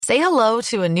Say hello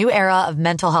to a new era of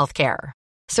mental health care.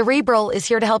 Cerebral is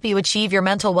here to help you achieve your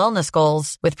mental wellness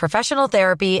goals with professional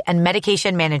therapy and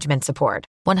medication management support.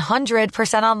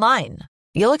 100% online.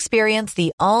 You'll experience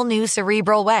the all-new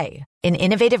Cerebral Way, an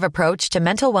innovative approach to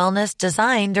mental wellness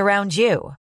designed around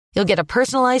you. You'll get a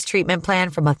personalized treatment plan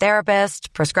from a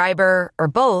therapist, prescriber, or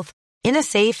both in a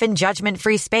safe and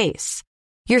judgment-free space.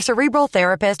 Your Cerebral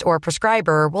therapist or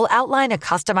prescriber will outline a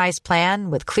customized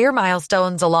plan with clear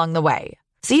milestones along the way,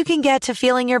 so you can get to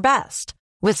feeling your best.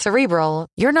 With Cerebral,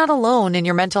 you're not alone in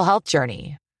your mental health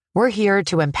journey. We're here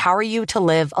to empower you to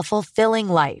live a fulfilling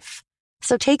life.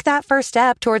 So take that first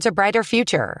step towards a brighter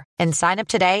future and sign up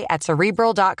today at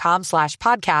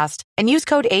Cerebral.com/podcast and use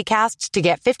code ACAST to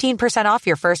get 15% off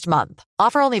your first month.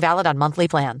 Offer only valid on monthly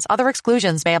plans. Other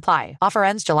exclusions may apply. Offer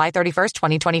ends July 31st,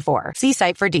 2024. See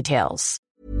site for details.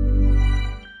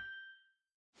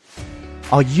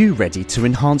 Are you ready to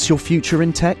enhance your future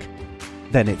in tech?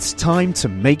 Then it's time to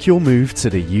make your move to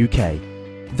the UK,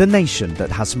 the nation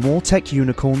that has more tech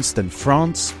unicorns than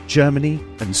France, Germany,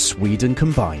 and Sweden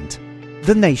combined.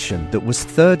 The nation that was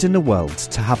third in the world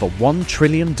to have a $1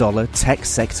 trillion tech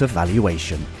sector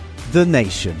valuation. The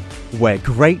nation where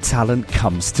great talent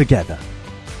comes together.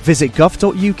 Visit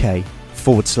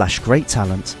gov.uk/great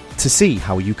talent to see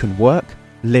how you can work,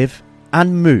 live,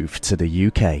 and move to the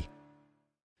UK.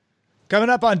 Coming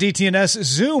up on DTNS,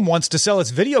 Zoom wants to sell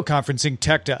its video conferencing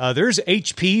tech to others,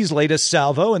 HP's latest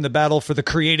salvo in the battle for the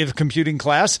creative computing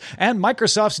class, and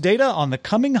Microsoft's data on the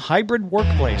coming hybrid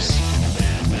workplace.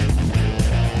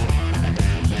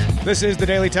 This is the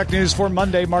Daily Tech News for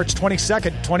Monday, March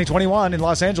 22nd, 2021 in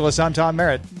Los Angeles. I'm Tom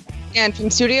Merritt. And from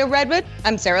Studio Redwood,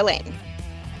 I'm Sarah Lane.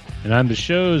 And I'm the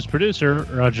show's producer,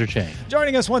 Roger Chang.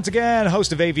 Joining us once again,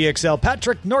 host of AVXL,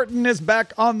 Patrick Norton is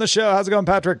back on the show. How's it going,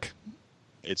 Patrick?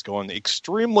 It's going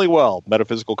extremely well,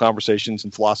 metaphysical conversations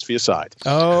and philosophy aside.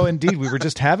 Oh, indeed. We were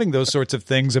just having those sorts of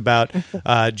things about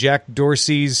Jack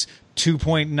Dorsey's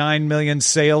 2.9 million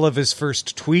sale of his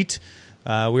first tweet.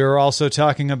 We were also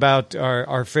talking about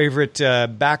our favorite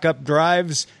backup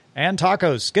drives and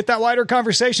tacos. Get that wider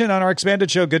conversation on our expanded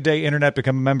show, Good Day Internet.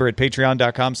 Become a member at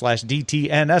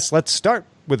patreon.com/DTNS. Let's start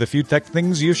with a few tech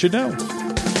things you should know.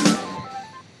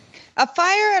 A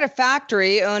fire at a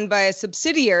factory owned by a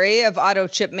subsidiary of auto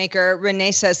chip maker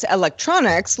Renesas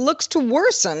Electronics looks to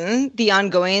worsen the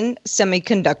ongoing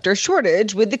semiconductor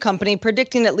shortage, with the company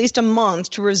predicting at least a month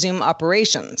to resume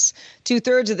operations.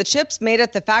 2/3 of the chips made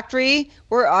at the factory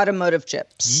were automotive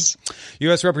chips.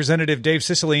 U.S. Representative Dave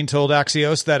Cicilline told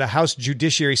Axios that a House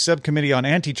Judiciary Subcommittee on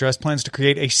Antitrust plans to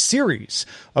create a series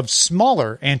of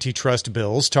smaller antitrust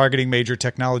bills targeting major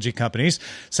technology companies,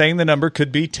 saying the number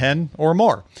could be 10 or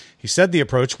more. He said the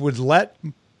approach would let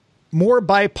more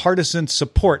bipartisan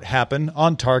support happen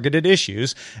on targeted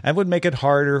issues and would make it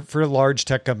harder for large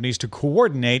tech companies to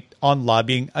coordinate on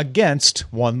lobbying against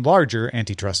one larger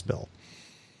antitrust bill.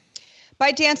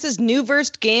 ByteDance's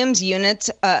Nuverse Games unit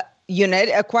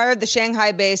acquired the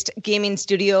Shanghai-based gaming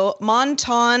studio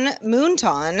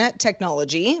Moonton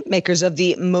Technology, makers of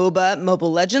the MOBA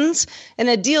Mobile Legends, in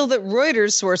a deal that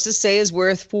Reuters sources say is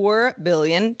worth $4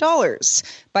 billion.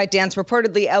 ByteDance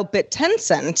reportedly outbid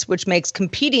Tencent, which makes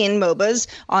competing MOBAs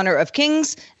Honor of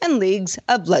Kings and Leagues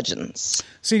of Legends.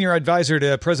 Senior advisor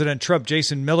to President Trump,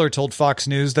 Jason Miller, told Fox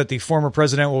News that the former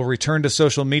president will return to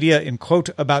social media in, quote,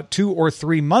 about 2 or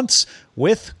 3 months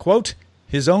with, quote,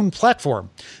 his own platform.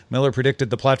 Miller predicted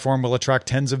the platform will attract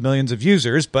tens of millions of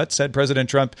users, but said President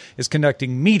Trump is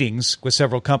conducting meetings with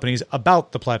several companies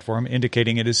about the platform,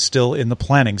 indicating it is still in the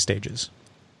planning stages.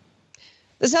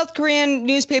 The South Korean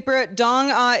newspaper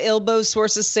Dong-A-Ilbo's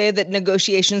sources say that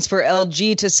negotiations for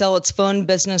LG to sell its phone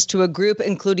business to a group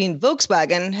including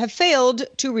Volkswagen have failed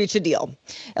to reach a deal.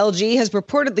 LG has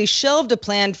reportedly shelved a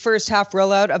planned first-half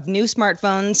rollout of new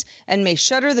smartphones and may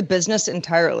shutter the business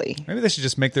entirely. Maybe they should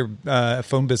just make their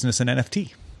phone business an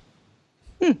NFT.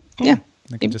 Yeah.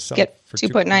 They can just sell get it for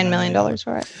 $2.9 million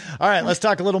for it. All right, let's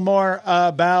talk a little more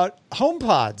about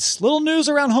HomePods. Little news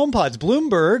around HomePods.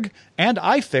 Bloomberg and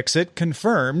iFixit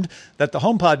confirmed that the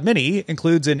HomePod Mini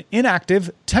includes an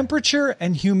inactive temperature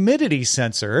and humidity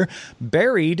sensor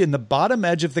buried in the bottom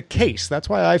edge of the case. That's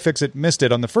why iFixit missed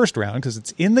it on the first round, because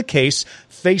it's in the case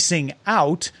facing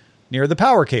out near the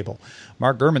power cable.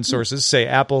 Mark Gurman sources say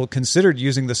Apple considered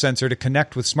using the sensor to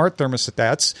connect with smart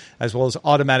thermostats, as well as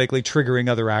automatically triggering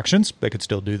other actions. They could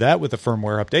still do that with a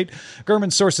firmware update.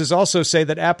 Gurman sources also say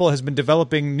that Apple has been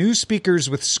developing new speakers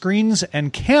with screens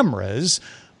and cameras,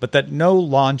 but that no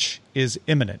launch is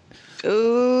imminent.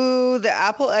 Ooh, the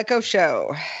Apple Echo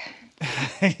Show.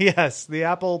 Yes, the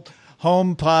Apple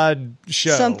HomePod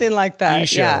Show. Something like that,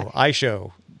 iShow, yeah.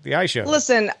 iShow, the iShow.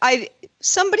 Listen,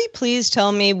 Somebody please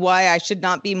tell me why I should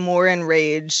not be more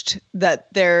enraged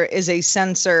that there is a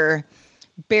sensor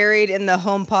buried in the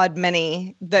HomePod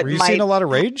Mini that Were you seeing a lot of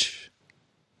rage?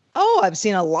 Oh, I've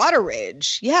seen a lot of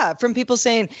rage. Yeah, from people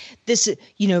saying this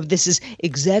is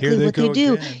exactly what they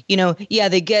do. Again.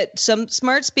 They get some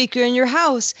smart speaker in your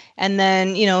house and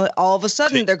then, all of a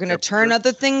sudden they're going to turn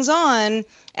other things on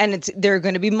and they're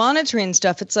going to be monitoring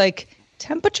stuff. It's like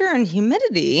temperature and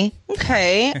humidity.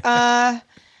 Okay.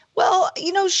 Well,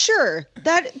 sure.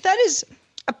 That is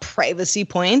a privacy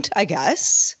point, I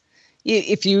guess.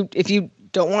 If you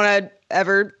don't want to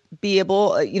ever be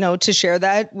able, to share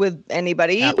that with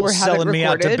anybody Apple's or have selling it recorded. me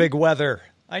out to big weather.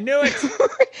 I knew it.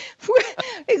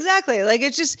 Exactly. Like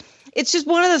it's just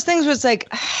one of those things where it's like,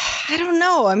 I don't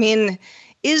know. I mean,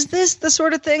 is this the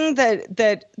sort of thing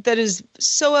that is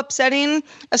so upsetting,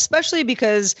 especially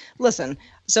because, listen,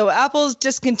 so Apple's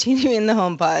discontinuing the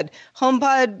HomePod.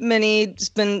 HomePod Mini's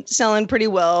been selling pretty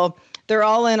well. They're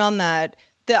all in on that.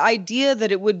 The idea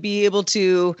that it would be able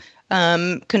to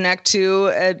connect to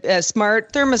a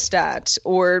smart thermostat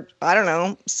or, I don't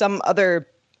know, some other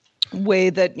way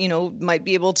that, might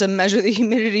be able to measure the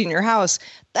humidity in your house,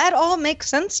 that all makes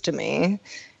sense to me.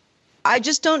 I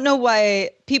just don't know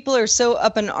why people are so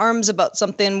up in arms about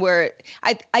something where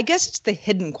I guess it's the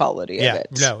hidden quality of it.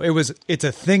 No, it's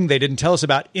a thing they didn't tell us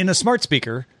about in a smart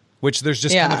speaker, which there's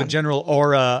just kind of a general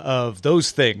aura of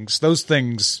those things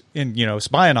in,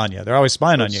 spying on you. They're always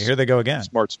spying on you. Here they go again.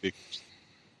 Smart speakers.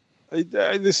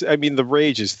 The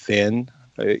rage is thin.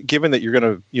 Given that you're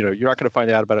not going to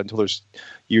find out about it until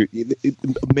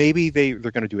maybe they're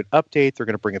going to do an update. They're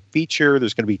going to bring a feature.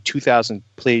 There's going to be 2,000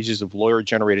 pages of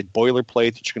lawyer-generated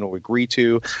boilerplate that you're going to agree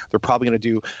to. They're probably going to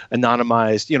do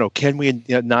anonymized. Can we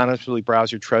anonymously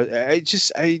browse your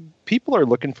people are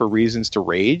looking for reasons to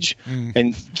rage,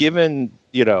 and given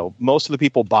most of the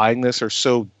people buying this are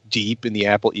so deep in the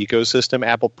Apple ecosystem,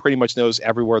 Apple pretty much knows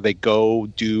everywhere they go,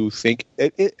 think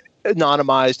it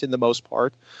anonymized in the most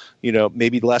part,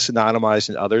 maybe less anonymized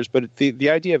than others, but the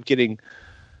idea of getting,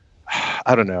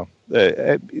 I don't know,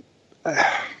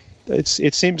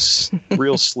 it seems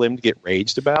real slim to get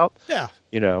raged about. Yeah,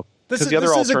 this is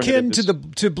akin to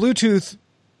Bluetooth.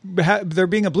 There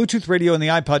being a Bluetooth radio in the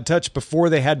iPod Touch before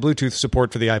they had Bluetooth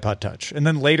support for the iPod Touch, and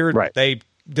then later they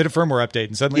did a firmware update,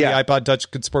 and suddenly the iPod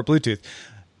Touch could support Bluetooth.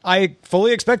 I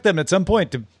fully expect them at some point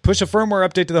to push a firmware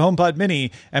update to the HomePod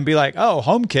Mini and be like, oh,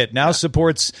 HomeKit now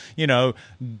supports,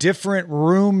 different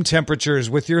room temperatures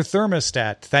with your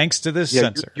thermostat thanks to this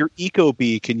sensor. Your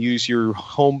Ecobee can use your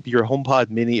HomePod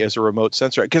Mini as a remote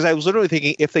sensor. Because I was literally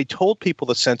thinking if they told people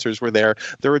the sensors were there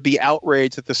would be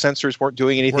outrage that the sensors weren't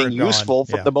doing anything useful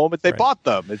from the moment they bought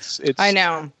them. It's I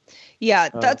know. Yeah,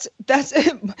 that's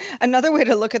another way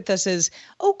to look at this is,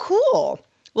 oh, cool.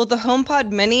 Will the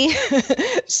HomePod Mini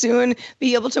soon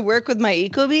be able to work with my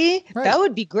Ecobee? Right. That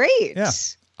would be great. Yeah.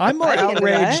 I'm more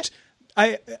outraged.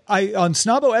 I on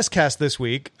Snobbo S-Cast this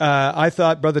week, I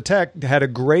thought Brother Tech had a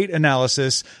great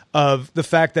analysis of the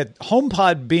fact that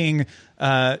HomePod being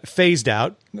phased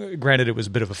out, granted it was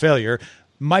a bit of a failure,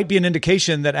 might be an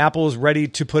indication that Apple is ready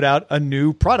to put out a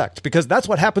new product, because that's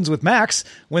what happens with Macs.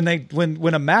 When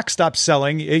a Mac stops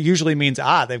selling, it usually means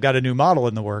they've got a new model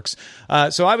in the works.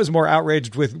 So I was more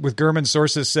outraged with Gurman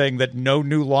sources saying that no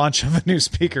new launch of a new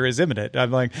speaker is imminent. I'm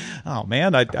like, oh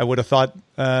man, I would have thought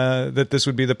that this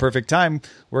would be the perfect time.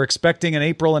 We're expecting an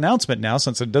April announcement now,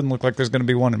 since it doesn't look like there's going to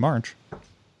be one in March.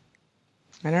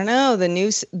 I don't know, the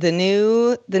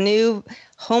new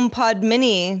HomePod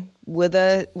Mini with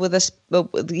a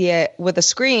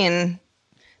screen.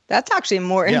 That's actually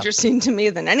more interesting to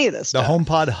me than any of this stuff. The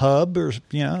HomePod Hub or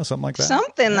something like that.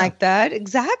 Something like that.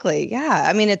 Exactly. Yeah.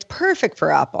 I mean, it's perfect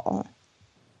for Apple.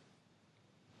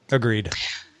 Agreed.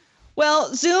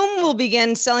 Well, Zoom will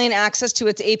begin selling access to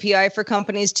its API for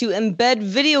companies to embed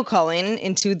video calling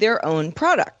into their own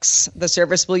products. The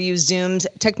service will use Zoom's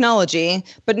technology,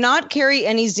 but not carry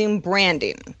any Zoom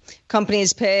branding.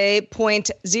 Companies pay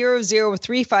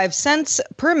 0.0035 cents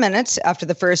per minute after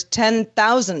the first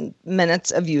 10,000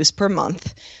 minutes of use per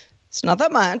month. It's not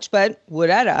that much, but would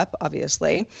add up,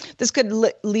 obviously. This could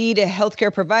lead a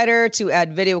healthcare provider to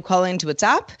add video calling to its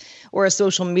app, or a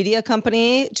social media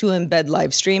company to embed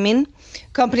live streaming.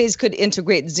 Companies could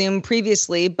integrate Zoom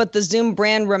previously, but the Zoom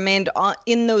brand remained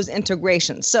in those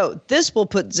integrations. So this will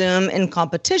put Zoom in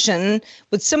competition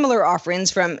with similar offerings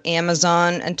from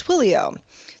Amazon and Twilio.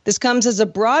 This comes as a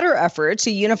broader effort to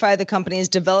unify the company's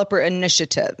developer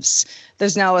initiatives.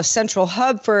 There's now a central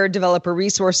hub for developer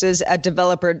resources at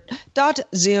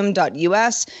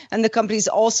developer.zoom.us, and the company's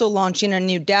also launching a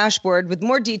new dashboard with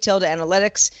more detailed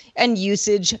analytics and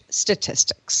usage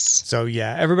statistics. So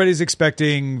yeah, everybody's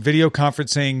expecting video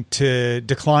conferencing to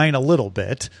decline a little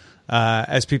bit.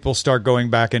 As people start going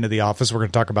back into the office. We're going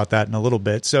to talk about that in a little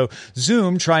bit. So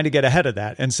Zoom trying to get ahead of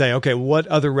that and say, okay, what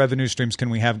other revenue streams can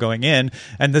we have going in?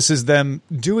 And this is them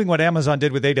doing what Amazon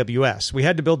did with AWS. We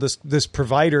had to build this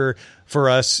provider for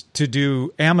us to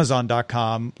do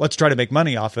Amazon.com. Let's try to make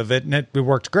money off of it. And it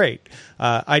worked great.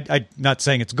 I'm not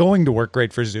saying it's going to work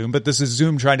great for Zoom, but this is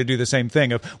Zoom trying to do the same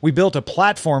thing. We built a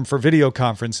platform for video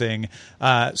conferencing.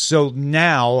 So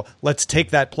now let's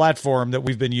take that platform that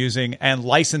we've been using and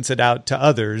license it out to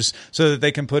others so that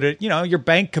they can put it, your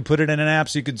bank could put it in an app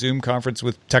so you could Zoom conference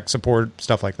with tech support,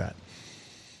 stuff like that.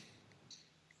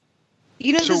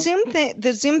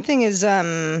 The Zoom thing is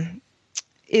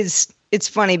it's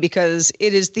funny because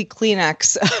it is the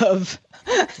Kleenex of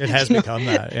it has become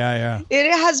that. Yeah.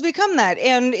 It has become that.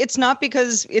 And it's not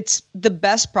because it's the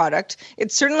best product.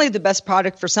 It's certainly the best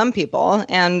product for some people.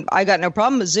 And I got no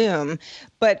problem with Zoom.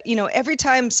 But, every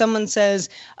time someone says,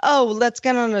 oh, let's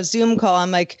get on a Zoom call, I'm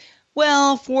like,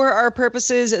 well, for our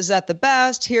purposes, is that the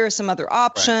best? Here are some other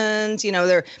options.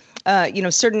 Right.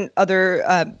 There, certain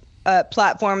other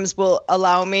platforms will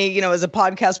allow me, as a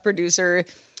podcast producer,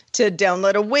 to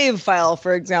download a WAV file,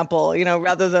 for example,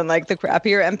 rather than like the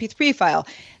crappier MP3 file.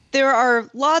 There are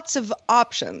lots of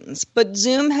options, but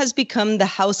Zoom has become the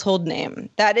household name.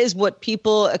 That is what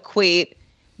people equate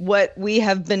what we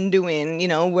have been doing,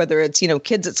 whether it's,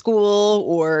 kids at school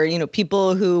or,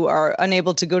 people who are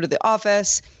unable to go to the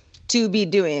office to be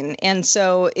doing. And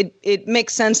so it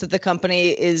makes sense that the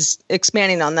company is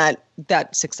expanding on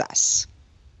that success.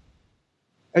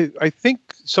 I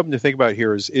think something to think about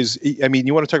here is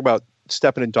you want to talk about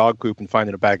stepping in dog poop and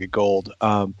finding a bag of gold.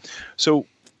 The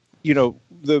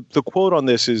quote on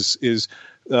this is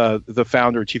the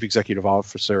founder and chief executive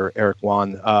officer, Eric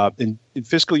Yuan. In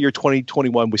fiscal year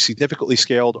 2021, we significantly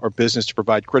scaled our business to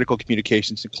provide critical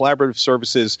communications and collaborative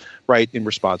services, right, in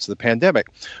response to the pandemic.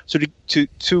 So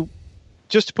to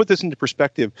put this into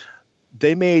perspective,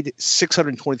 they made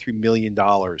 $623 million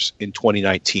in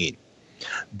 2019.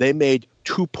 They made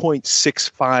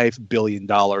 $2.65 billion in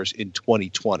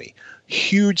 2020.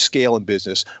 Huge scale in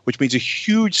business, which means a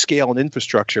huge scale in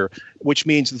infrastructure, which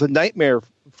means the nightmare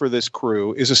for this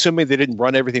crew is assuming they didn't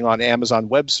run everything on Amazon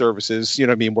Web Services,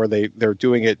 where they're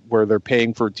doing it, where they're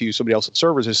paying to use somebody else's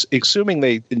services. Assuming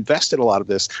they invested a lot of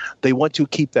this, they want to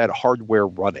keep that hardware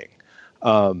running.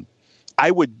 I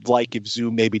would like if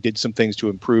Zoom maybe did some things to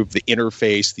improve the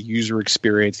interface, the user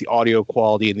experience, the audio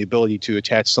quality, and the ability to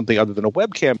attach something other than a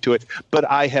webcam to it. But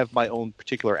I have my own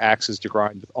particular axes to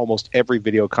grind with almost every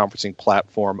video conferencing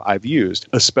platform I've used,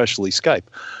 especially Skype,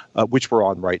 which we're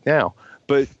on right now.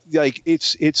 But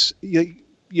Spotify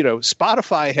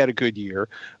had a good year.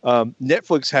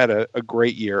 Netflix had a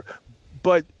great year.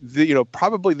 But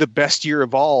probably the best year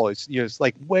of all is it's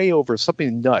like way over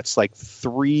something nuts, like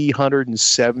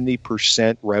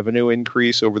 370% revenue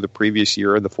increase over the previous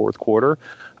year in the fourth quarter.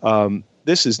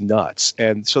 This is nuts.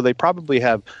 And so they probably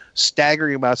have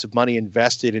staggering amounts of money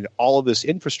invested in all of this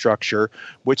infrastructure,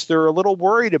 which they're a little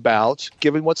worried about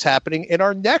given what's happening in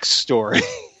our next story.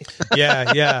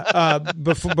 Yeah.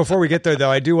 Before we get there,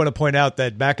 though, I do want to point out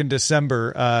that back in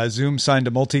December, Zoom signed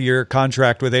a multi-year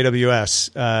contract with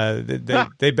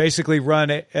AWS. They basically run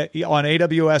on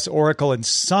AWS, Oracle, and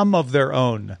some of their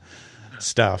own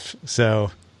stuff.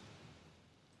 So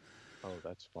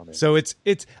that's funny. So it's.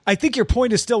 I think your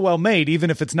point is still well made, even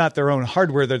if it's not their own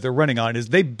hardware that they're running on. Is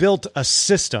they built a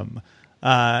system.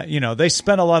 They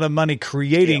spent a lot of money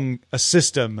creating a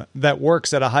system that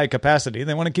works at a high capacity.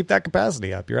 They want to keep that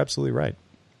capacity up. You're absolutely right.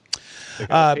 They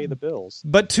gotta pay the bills.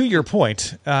 But to your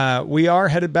point, we are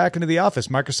headed back into the office.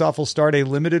 Microsoft will start a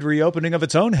limited reopening of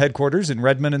its own headquarters in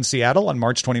Redmond and Seattle on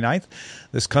March 29th.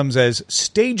 This comes as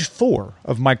stage 4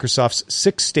 of Microsoft's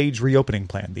 6-stage reopening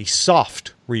plan, the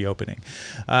soft reopening.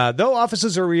 Though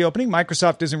offices are reopening,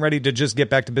 Microsoft isn't ready to just get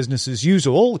back to business as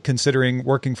usual, considering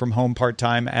working from home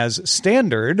part-time as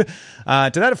standard.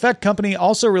 To that effect, company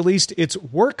also released its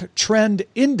Work Trend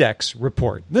Index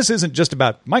report. This isn't just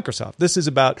about Microsoft. This is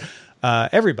about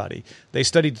everybody. They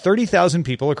studied 30,000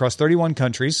 people across 31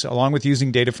 countries, along with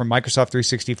using data from Microsoft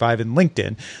 365 and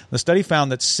LinkedIn. The study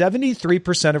found that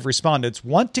 73% of respondents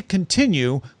want to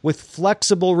continue with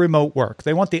flexible remote work.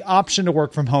 They want the option to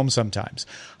work from home sometimes.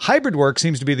 Hybrid work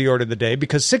seems to be the order of the day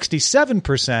because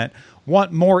 67%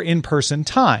 want more in-person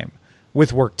time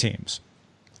with work teams.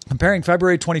 Comparing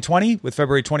February 2020 with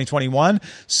February 2021,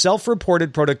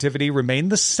 self-reported productivity remained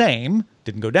the same,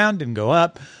 didn't go down, didn't go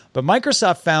up, but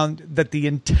Microsoft found that the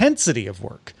intensity of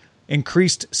work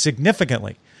increased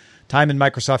significantly. Time in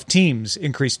Microsoft Teams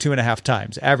increased 2.5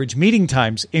 times. Average meeting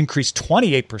times increased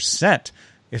 28%.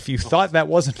 If you thought that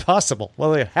wasn't possible,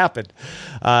 well, it happened.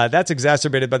 That's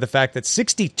exacerbated by the fact that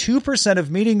 62% of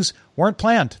meetings weren't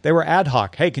planned. They were ad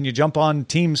hoc. Hey, can you jump on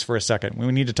Teams for a second? We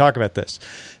need to talk about this.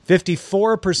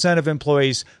 54% of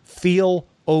employees feel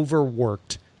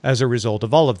overworked as a result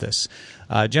of all of this.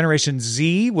 Generation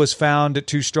Z was found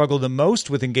to struggle the most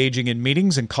with engaging in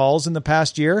meetings and calls in the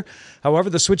past year. However,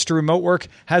 the switch to remote work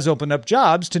has opened up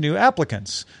jobs to new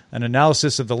applicants. An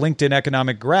analysis of the LinkedIn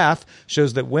economic graph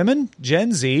shows that women,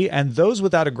 Gen Z, and those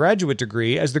without a graduate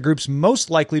degree as the groups most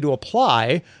likely to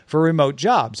apply for remote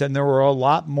jobs, and there were a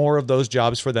lot more of those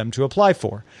jobs for them to apply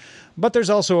for. But there's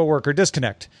also a worker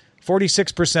disconnect.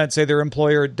 46% say their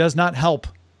employer does not help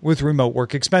with remote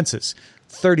work expenses.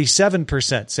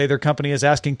 37% say their company is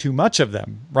asking too much of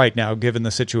them right now, given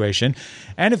the situation.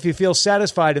 And if you feel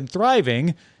satisfied and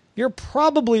thriving, you're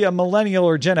probably a millennial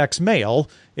or Gen X male.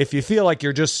 If you feel like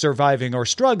you're just surviving or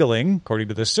struggling, according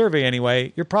to this survey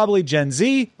anyway, you're probably Gen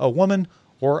Z, a woman,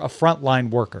 or a frontline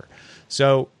worker.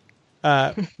 So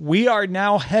we are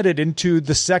now headed into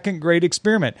the second great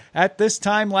experiment. At this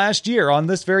time last year on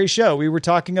this very show, we were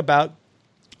talking about,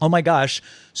 oh my gosh,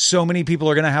 so many people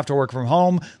are going to have to work from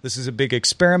home. This is a big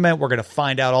experiment. We're going to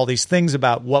find out all these things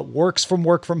about what works from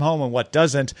work from home and what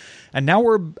doesn't. And now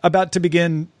we're about to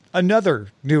begin another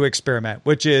new experiment,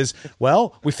 which is,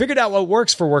 well, we figured out what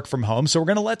works for work from home. So we're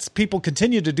going to let people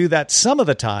continue to do that some of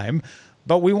the time,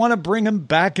 but we want to bring them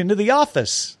back into the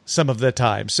office some of the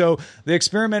time. So the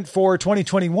experiment for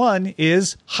 2021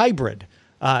 is hybrid.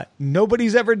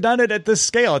 Nobody's ever done it at this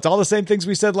scale. It's all the same things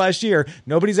we said last year.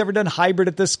 Nobody's ever done hybrid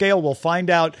at this scale. We'll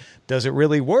find out, does it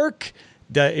really work?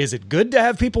 Is it good to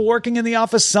have people working in the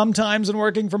office sometimes and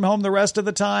working from home the rest of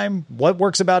the time? What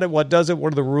works about it? What does it?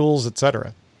 What are the rules, et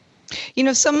cetera? You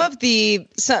know, some of the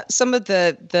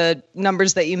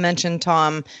numbers that you mentioned,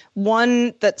 Tom,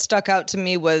 one that stuck out to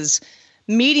me was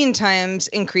meeting times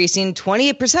increasing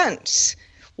 28%.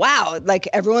 Wow, like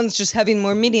everyone's just having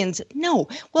more meetings. No,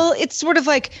 well, it's sort of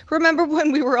like, remember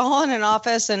when we were all in an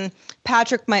office and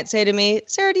Patrick might say to me,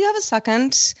 Sarah, do you have a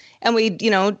second? And we, do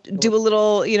a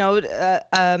little,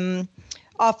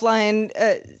 offline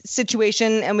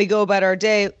situation and we go about our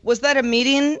day. Was that a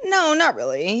meeting? No, not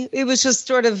really. It was just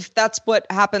sort of, that's what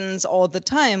happens all the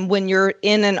time when you're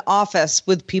in an office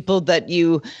with people that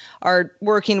you are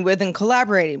working with and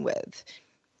collaborating with.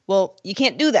 Well, you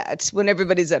can't do that when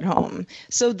everybody's at home.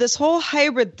 So this whole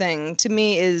hybrid thing to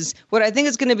me is what I think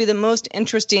is going to be the most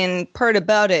interesting part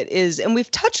about it is, and we've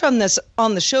touched on this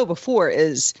on the show before,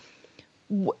 is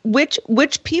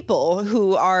which people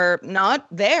who are not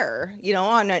there,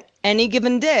 on any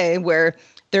given day where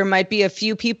there might be a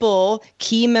few people,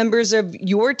 key members of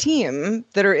your team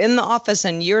that are in the office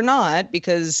and you're not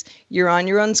because you're on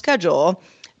your own schedule,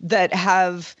 that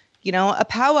have a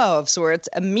powwow of sorts,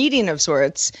 a meeting of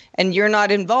sorts, and you're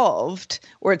not involved,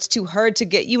 or it's too hard to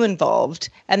get you involved,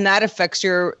 and that affects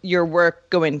your work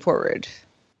going forward.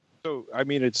 So, I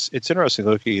mean, it's interesting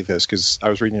looking at this because I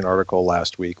was reading an article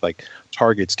last week, like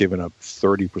Target's given up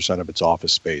 30% of its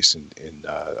office space in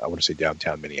I want to say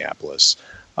downtown Minneapolis.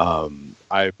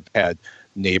 I've had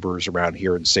neighbors around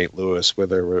here in St. Louis where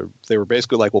they were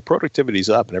basically like, well, productivity's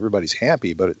up and everybody's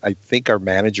happy, but I think our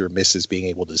manager misses being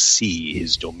able to see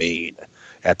his domain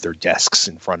at their desks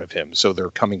in front of him. So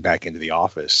they're coming back into the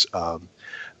office.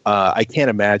 I can't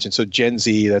imagine. So Gen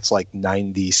Z, that's like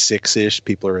 96-ish.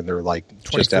 People are in their like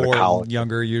just out of college,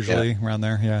 younger usually, around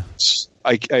there. Yeah.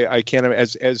 I can't,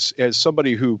 as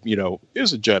somebody who,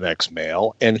 is a Gen X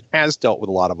male and has dealt with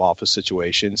a lot of office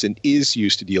situations and is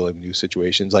used to dealing with new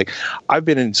situations. Like I've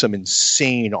been in some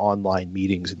insane online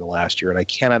meetings in the last year, and I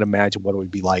cannot imagine what it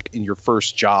would be like in your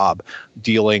first job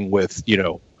dealing with,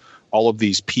 all of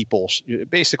these people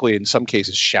basically in some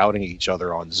cases shouting at each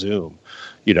other on Zoom,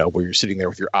 where you're sitting there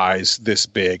with your eyes this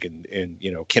big and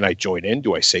can I join in?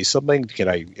 Do I say something?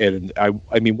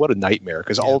 I mean, what a nightmare,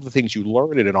 because all of the things you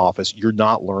learn in an office, you're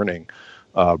not learning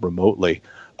remotely.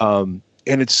 And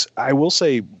I will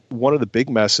say one of the big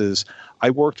messes, I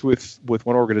worked with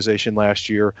one organization last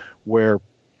year where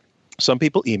Some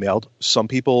people emailed. Some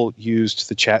people used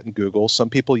the chat in Google. Some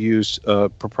people used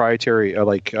proprietary,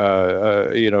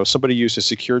 somebody used a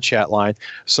secure chat line.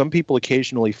 Some people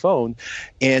occasionally phoned,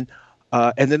 and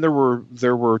then there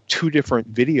were two different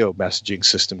video messaging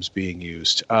systems being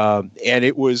used, and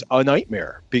it was a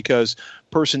nightmare because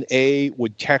person A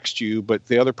would text you, but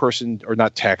the other person, or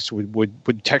not text,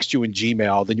 would text you in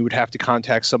Gmail. Then you would have to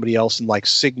contact somebody else in like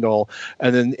Signal,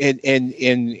 and then and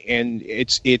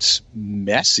it's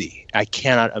messy. I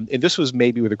cannot. And this was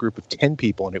maybe with a group of 10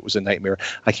 people, and it was a nightmare.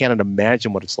 I cannot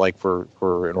imagine what it's like for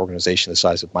an organization the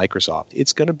size of Microsoft.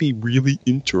 It's going to be really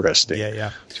interesting.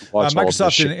 Yeah. To watch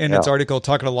Microsoft in its article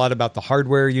talking a lot about the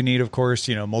hardware you need. Of course,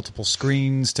 multiple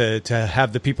screens to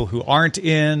have the people who aren't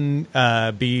in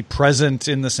be present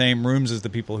in the same rooms as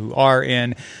the people who are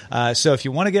in. So if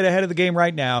you want to get ahead of the game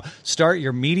right now, start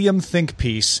your medium think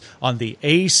piece on the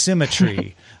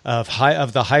asymmetry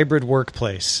of the hybrid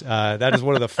workplace. That is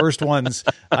one of the first ones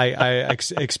I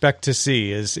expect to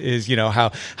see is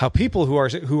how people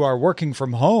who are working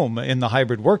from home in the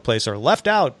hybrid workplace are left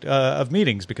out of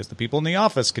meetings because the people in the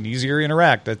office can easier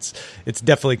interact. It's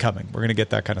definitely coming. We're going to get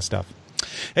that kind of stuff.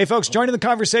 Hey, folks, joining the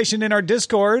conversation in our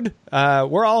Discord.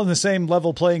 We're all in the same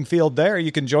level playing field there.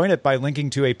 You can join it by linking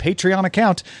to a Patreon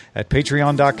account at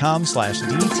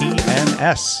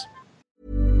patreon.com/DTNS.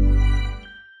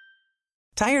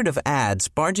 Tired of ads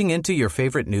barging into your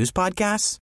favorite news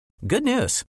podcasts? Good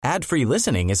news. Ad-free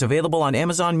listening is available on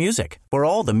Amazon Music for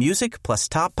all the music plus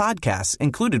top podcasts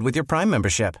included with your Prime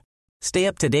membership. Stay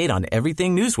up to date on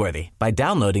everything newsworthy by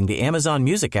downloading the Amazon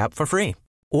Music app for free.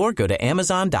 Or go to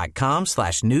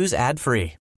amazon.com/news ad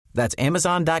free. That's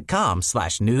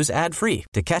amazon.com/news ad free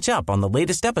to catch up on the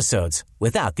latest episodes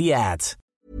without the ads.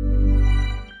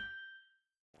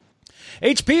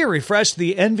 HP refreshed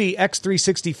the Envy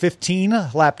X360 15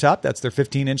 laptop. That's their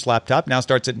 15-inch laptop. Now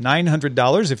starts at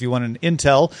 $900 if you want an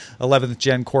Intel 11th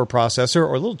Gen Core processor,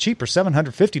 or a little cheaper,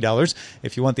 $750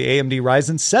 if you want the AMD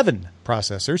Ryzen 7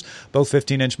 processors. Both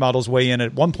 15-inch models weigh in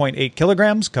at 1.8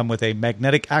 kilograms, come with a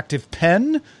magnetic active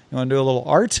pen. You want to do a little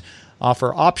art?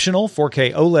 Offer optional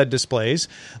 4K OLED displays.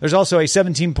 There's also a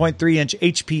 17.3-inch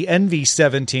HP Envy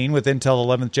 17 with Intel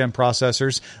 11th Gen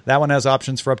processors. That one has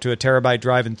options for up to a terabyte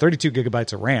drive and 32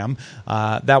 gigabytes of RAM.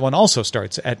 That one also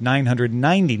starts at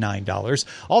 $999.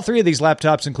 All three of these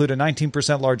laptops include a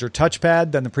 19% larger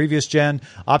touchpad than the previous gen,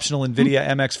 optional NVIDIA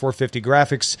MX450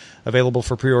 graphics, available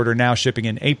for pre-order now, shipping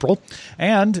in April.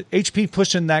 And HP,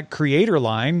 pushing that Creator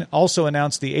line, also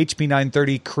announced the HP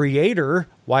 930 Creator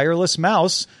wireless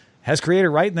mouse. Has Creator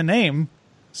right in the name.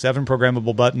 7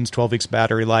 programmable buttons, 12 weeks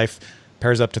battery life,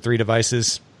 pairs up to 3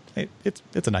 devices.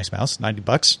 It's a nice mouse,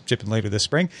 $90, shipping later this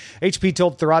spring. HP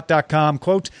told Thurrott.com,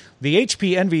 quote, "The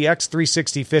HP Envy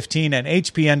X360 15 and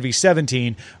HP Envy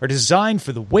 17 are designed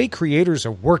for the way creators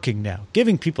are working now,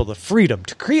 giving people the freedom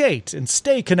to create and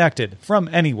stay connected from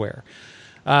anywhere."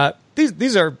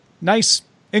 These are nice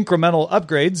incremental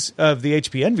upgrades of the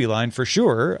HP Envy line for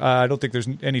sure. I don't think there's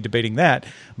any debating that,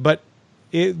 but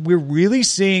we're really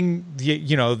seeing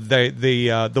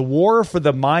the war for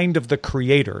the mind of the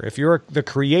creator. If you're the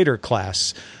creator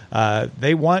class,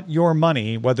 they want your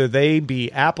money, whether they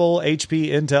be Apple,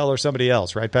 HP, Intel, or somebody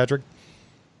else, right, Patrick?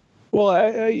 Well,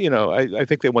 I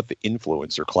think they want the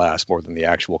influencer class more than the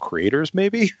actual creators,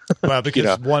 maybe. Well,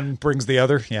 because one brings the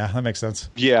other. Yeah, that makes sense.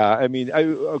 Yeah, I mean,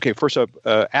 first up,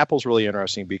 Apple's really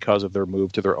interesting because of their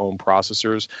move to their own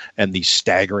processors and the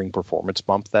staggering performance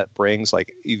bump that brings.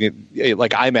 Like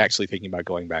I'm actually thinking about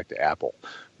going back to Apple,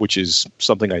 which is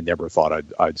something I never thought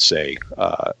I'd say.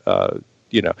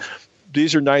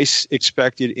 These are nice,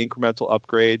 expected incremental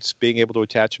upgrades. Being able to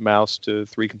attach a mouse to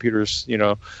 3 computers,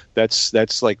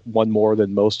 that's like one more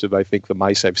than most of, I think, the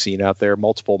mice I've seen out there.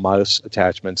 Multiple mouse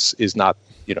attachments is not,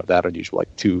 that unusual,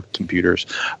 like 2 computers.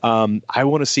 I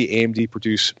want to see AMD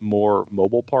produce more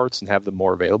mobile parts and have them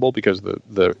more available because of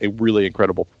the really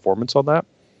incredible performance on that.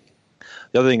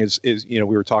 The other thing is we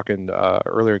were talking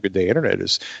earlier in Good Day Internet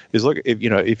is look,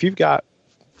 if you've got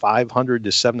 $500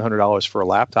 to $700 for a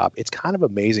laptop, it's kind of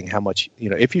amazing how much,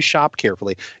 if you shop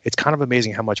carefully, it's kind of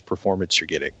amazing how much performance you're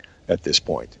getting at this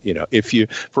point.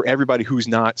 For everybody who's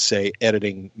not, say,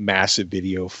 editing massive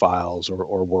video files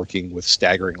or working with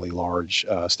staggeringly large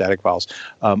static files,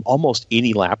 almost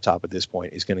any laptop at this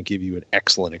point is going to give you an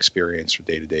excellent experience for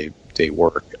day-to-day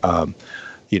work.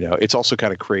 It's also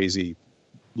kind of crazy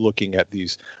looking at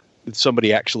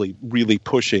somebody actually really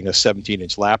pushing a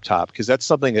 17-inch laptop, because that's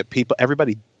something that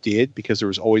everybody did because there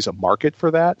was always a market for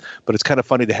that. But it's kind of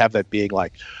funny to have that being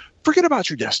like forget about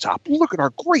your desktop. Look at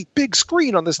our great big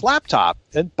screen on this laptop.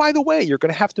 And by the way, you're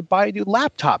going to have to buy a new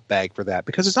laptop bag for that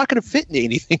because it's not going to fit in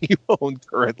anything you own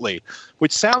currently,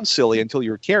 which sounds silly until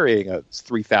you're carrying a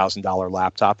 $3,000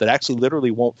 laptop that actually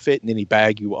literally won't fit in any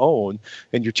bag you own,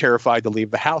 and you're terrified to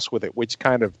leave the house with it, which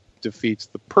kind of defeats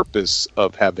the purpose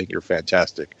of having your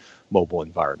fantastic mobile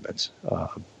environment.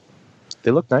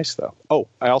 They look nice, though. Oh,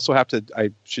 I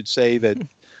should say that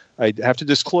I have to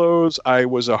disclose I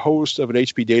was a host of an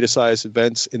HP Data Science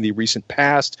events in the recent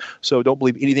past, so don't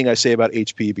believe anything I say about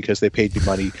HP because they paid me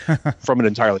money from an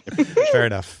entirely different. Fair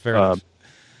enough. Fair enough.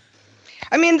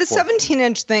 I mean, the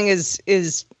 17-inch thing is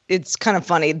it's kind of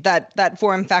funny that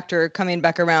form factor coming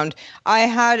back around. I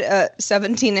had a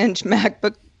 17-inch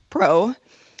MacBook Pro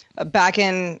back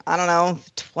in, I don't know,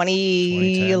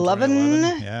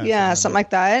 2011. Yeah, something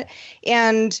like that.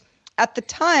 And at the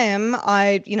time,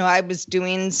 I was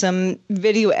doing some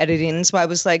video editing, so I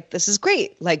was like, this is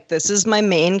great. Like, this is my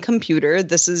main computer.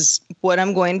 This is what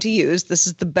I'm going to use. This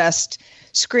is the best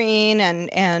screen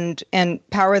and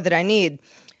power that I need.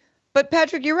 But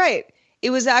Patrick, you're right. It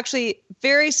was actually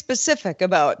very specific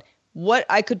about what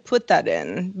I could put that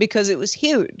in because it was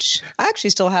huge. I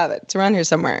actually still have it. It's around here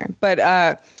somewhere. But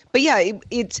yeah,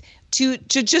 it's to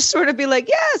just sort of be like,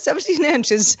 yeah, 17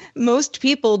 inches. Most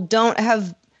people don't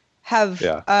have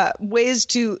ways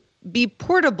to be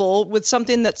portable with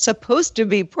something that's supposed to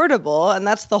be portable. And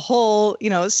that's the whole,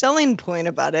 selling point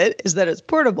about it is that it's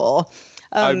portable.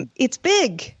 It's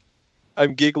big.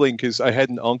 I'm giggling because I had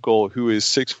an uncle who is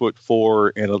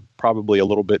 6'4" and probably a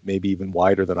little bit, maybe even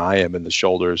wider than I am in the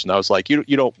shoulders. And I was like, you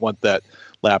don't want that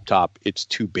laptop. It's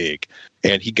too big.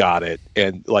 And he got it.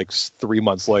 And like 3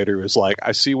 months later, it was like,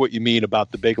 I see what you mean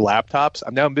about the big laptops.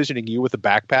 I'm now envisioning you with a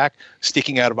backpack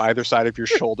sticking out of either side of your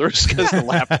shoulders because the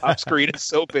laptop screen is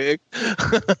so big.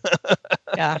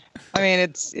 Yeah. I mean,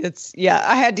 it's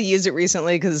I had to use it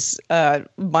recently because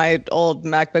my old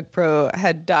MacBook Pro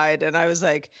had died. And I was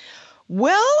like,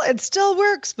 well, it still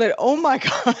works, but oh my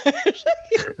gosh,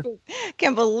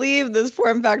 can't believe this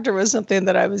form factor was something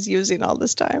that I was using all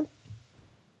this time.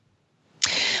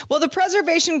 Well, the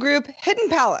preservation group Hidden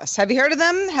Palace, have you heard of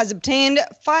them? Has obtained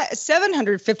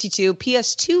 752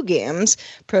 PS2 games,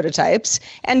 prototypes,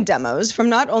 and demos from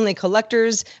not only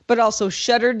collectors, but also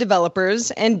shuttered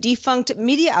developers and defunct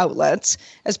media outlets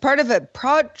as part of a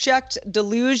Project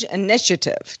Deluge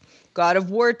initiative. God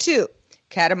of War 2,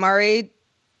 Katamari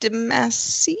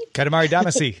Damacy,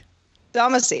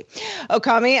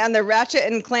 Okami, and the Ratchet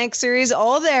and Clank series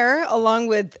all there, along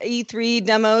with E3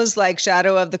 demos like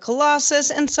Shadow of the Colossus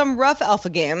and some rough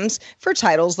alpha games for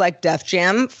titles like Def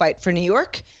Jam, Fight for New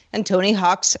York, and Tony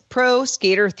Hawk's Pro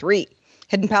Skater 3.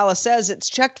 Hidden Palace says it's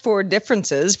checked for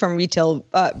differences from retail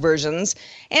versions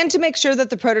and to make sure that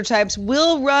the prototypes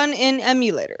will run in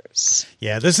emulators.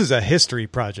 Yeah, this is a history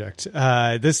project.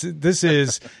 This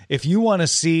is, if you want to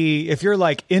see, if you're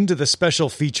like into the special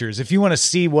features, if you want to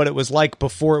see what it was like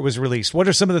before it was released, what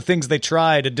are some of the things they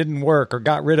tried and didn't work or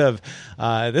got rid of,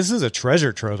 this is a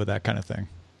treasure trove of that kind of thing.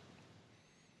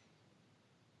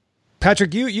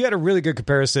 Patrick, you had a really good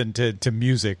comparison to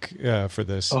music for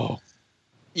this. Oh.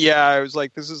 Yeah, I was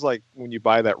like, this is like when you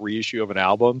buy that reissue of an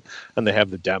album and they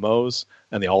have the demos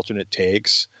and the alternate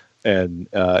takes. And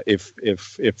if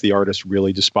the artist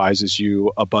really despises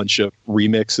you, a bunch of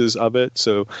remixes of it.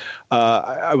 So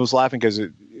I was laughing because, as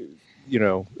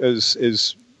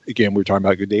again, we were talking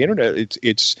about Good Day Internet.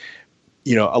 It's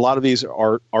a lot of these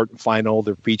aren't final.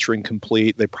 They're featuring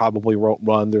complete. They probably won't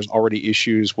run. There's already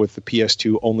issues with the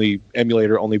PS2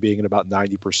 emulator only being at about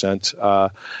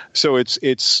 90%. So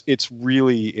it's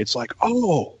really, it's like,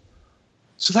 oh,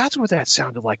 so that's what that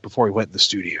sounded like before he went in the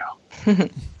studio.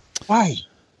 Why?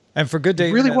 And for Good Day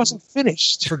it really Internet, wasn't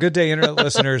finished. For Good Day Internet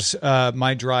listeners,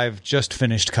 my drive just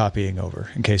finished copying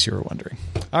over, in case you were wondering.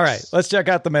 All right, let's check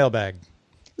out the mailbag.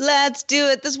 Let's do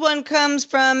it. This one comes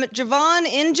from Javon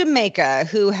in Jamaica,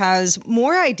 who has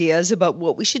more ideas about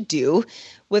what we should do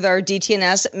with our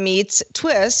DTNS meets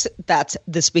Twist. That's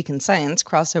This Week in Science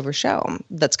crossover show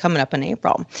that's coming up in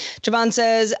April. Javon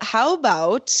says, how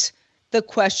about the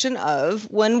question of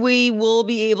when we will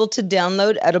be able to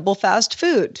download edible fast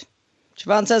food?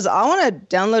 Javon says, I want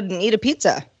to download and eat a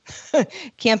pizza.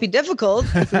 Can't be difficult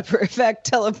if we perfect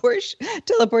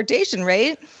teleportation,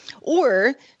 right?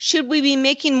 Or should we be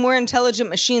making more intelligent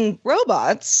machine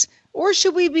robots? Or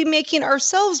should we be making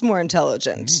ourselves more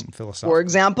intelligent? For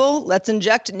example, let's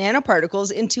inject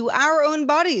nanoparticles into our own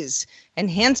bodies.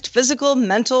 Enhanced physical,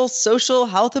 mental, social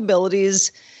health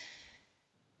abilities.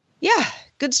 Yeah,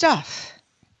 good stuff.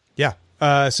 Yeah.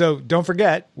 So don't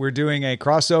forget, we're doing a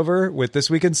crossover with This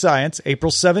Week in Science,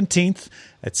 April 17th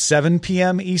at 7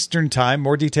 p.m. Eastern Time.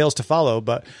 More details to follow.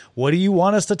 But what do you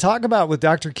want us to talk about with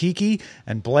Dr. Kiki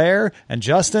and Blair and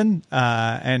Justin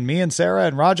and me and Sarah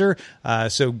and Roger?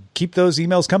 So keep those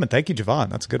emails coming. Thank you, Javon.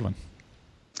 That's a good one.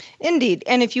 Indeed.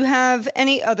 And if you have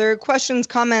any other questions,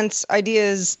 comments,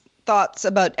 ideas, thoughts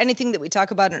about anything that we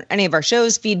talk about in any of our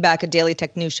shows, feedback at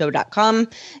dailytechnewsshow.com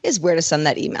is where to send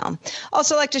that email.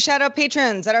 Also like to shout out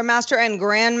patrons at our master and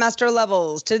grandmaster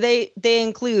levels. Today, they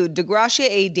include DeGracia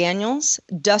A. Daniels,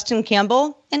 Dustin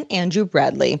Campbell, and Andrew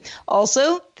Bradley.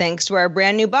 Also, thanks to our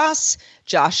brand new boss,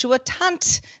 Joshua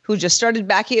Tunt, who just started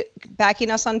backing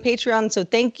us on Patreon. So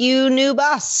thank you, new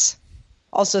boss.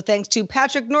 Also, thanks to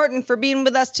Patrick Norton for being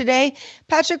with us today.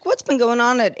 Patrick, what's been going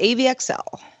on at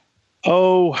AVXL?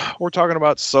 Oh, we're talking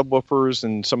about subwoofers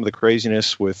and some of the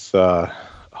craziness with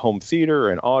home theater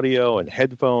and audio and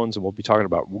headphones. And we'll be talking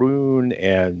about Roon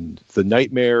and the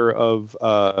nightmare of,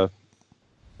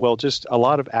 just a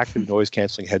lot of active noise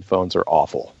canceling headphones are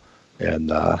awful.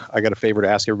 And I got a favor to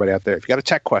ask everybody out there. If you got a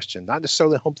tech question, not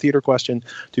necessarily a home theater question,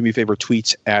 do me a favor,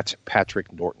 tweets at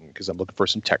Patrick Norton, because I'm looking for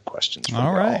some tech questions.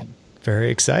 All right.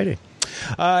 Very exciting.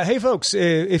 Hey, folks,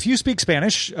 if you speak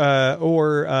Spanish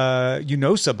or you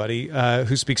know somebody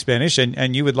who speaks Spanish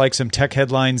and you would like some tech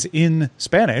headlines in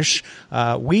Spanish,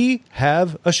 we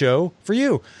have a show for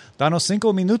you. Danos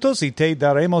 5 minutos y te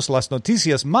daremos las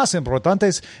noticias más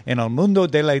importantes en el mundo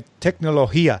de la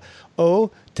tecnología o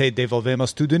te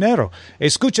devolvemos tu dinero.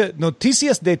 Escucha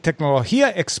Noticias de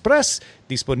Tecnología Express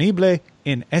disponible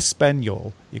en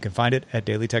español. You can find it at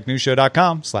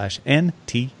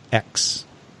dailytechnewsshow.com/NTX.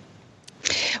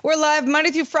 We're live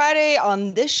Monday through Friday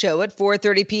on this show at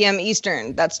 4:30 p.m.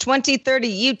 Eastern. That's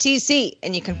 2030 UTC.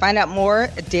 And you can find out more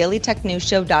at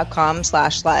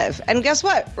dailytechnewsshow.com/live. And guess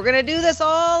what? We're going to do this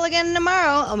all again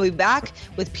tomorrow. I'll be back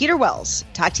with Peter Wells.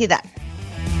 Talk to you then.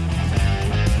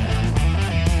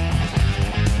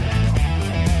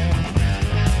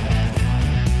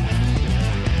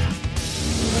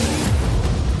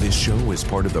 This show is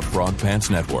part of the Frog Pants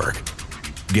Network.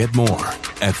 Get more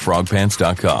at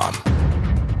frogpants.com.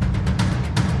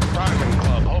 Diamond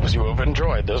Club hopes you have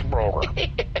enjoyed this program.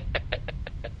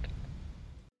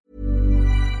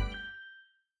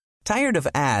 Tired of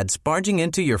ads barging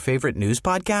into your favorite news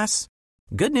podcasts?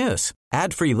 Good news.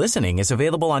 Ad-free listening is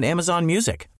available on Amazon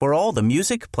Music for all the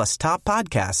music plus top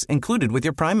podcasts included with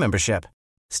your Prime membership.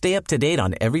 Stay up to date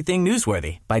on everything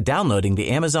newsworthy by downloading the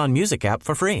Amazon Music app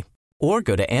for free or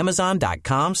go to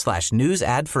amazon.com/news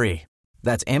ad free.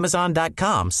 That's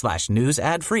amazon.com/news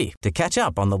ad free to catch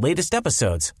up on the latest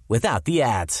episodes without the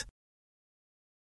ads.